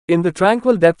In the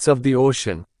tranquil depths of the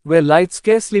ocean, where light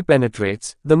scarcely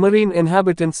penetrates, the marine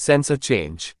inhabitants sense a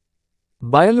change.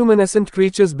 Bioluminescent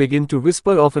creatures begin to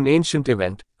whisper of an ancient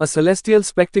event, a celestial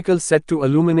spectacle set to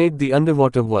illuminate the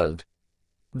underwater world.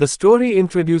 The story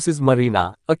introduces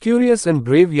Marina, a curious and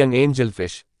brave young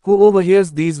angelfish, who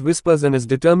overhears these whispers and is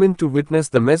determined to witness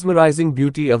the mesmerizing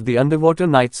beauty of the underwater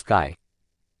night sky.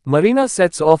 Marina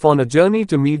sets off on a journey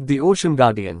to meet the ocean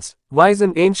guardians, wise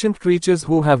and ancient creatures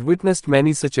who have witnessed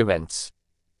many such events.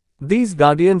 These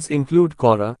guardians include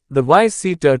Kora, the wise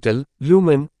sea turtle,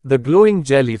 Lumen, the glowing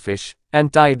jellyfish,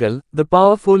 and Tidal, the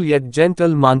powerful yet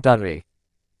gentle manta ray.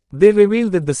 They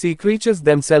reveal that the sea creatures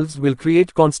themselves will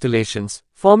create constellations,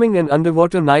 forming an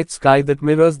underwater night sky that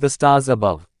mirrors the stars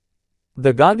above.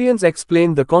 The guardians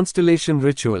explain the constellation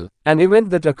ritual, an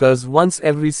event that occurs once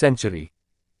every century.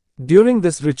 During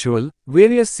this ritual,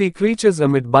 various sea creatures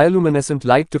emit bioluminescent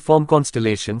light to form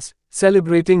constellations,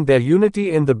 celebrating their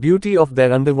unity in the beauty of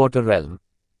their underwater realm.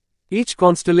 Each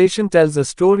constellation tells a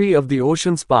story of the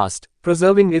ocean's past,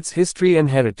 preserving its history and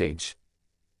heritage.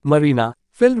 Marina,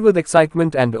 filled with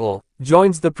excitement and awe,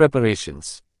 joins the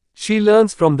preparations. She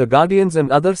learns from the guardians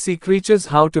and other sea creatures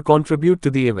how to contribute to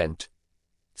the event.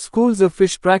 Schools of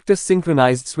fish practice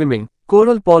synchronized swimming,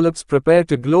 coral polyps prepare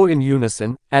to glow in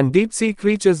unison, and deep-sea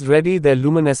creatures ready their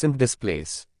luminescent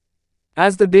displays.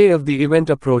 As the day of the event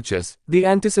approaches, the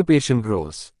anticipation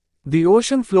grows. The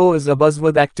ocean floor is abuzz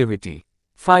with activity.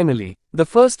 Finally, the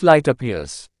first light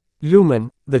appears.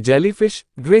 Lumen, the jellyfish,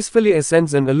 gracefully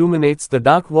ascends and illuminates the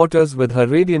dark waters with her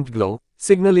radiant glow,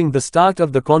 signaling the start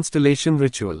of the constellation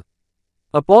ritual.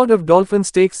 A pod of dolphins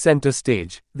takes center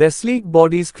stage, their sleek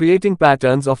bodies creating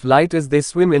patterns of light as they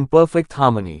swim in perfect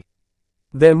harmony.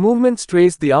 Their movements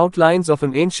trace the outlines of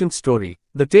an ancient story,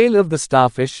 the tale of the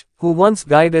starfish, who once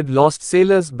guided lost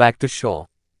sailors back to shore.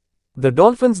 The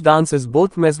dolphins' dance is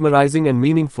both mesmerizing and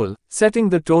meaningful, setting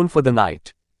the tone for the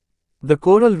night. The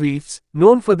coral reefs,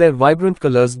 known for their vibrant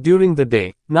colors during the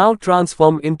day, now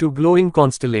transform into glowing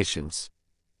constellations.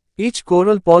 Each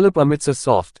coral polyp emits a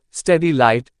soft, steady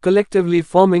light, collectively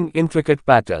forming intricate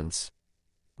patterns.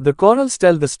 The corals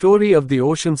tell the story of the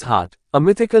ocean's heart, a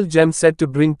mythical gem said to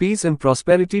bring peace and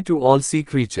prosperity to all sea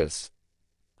creatures.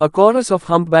 A chorus of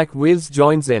humpback whales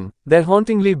joins in, their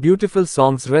hauntingly beautiful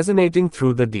songs resonating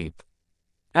through the deep.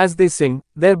 As they sing,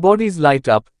 their bodies light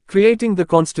up, creating the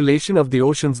constellation of the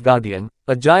ocean's guardian,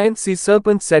 a giant sea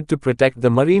serpent said to protect the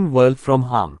marine world from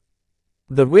harm.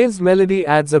 The whale's melody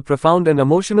adds a profound and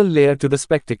emotional layer to the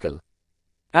spectacle.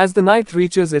 As the night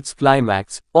reaches its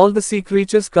climax, all the sea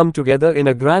creatures come together in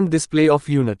a grand display of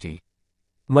unity.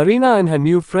 Marina and her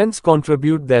new friends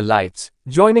contribute their lights,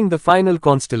 joining the final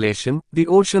constellation, the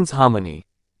ocean's harmony.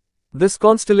 This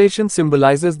constellation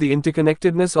symbolizes the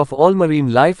interconnectedness of all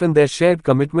marine life and their shared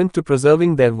commitment to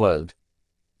preserving their world.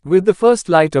 With the first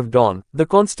light of dawn, the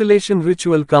constellation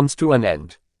ritual comes to an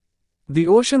end. The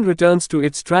ocean returns to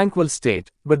its tranquil state,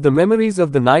 but the memories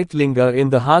of the night linger in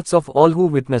the hearts of all who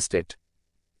witnessed it.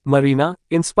 Marina,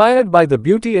 inspired by the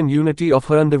beauty and unity of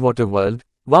her underwater world,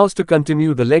 vows to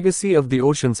continue the legacy of the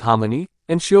ocean's harmony,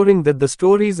 ensuring that the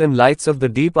stories and lights of the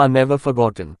deep are never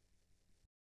forgotten.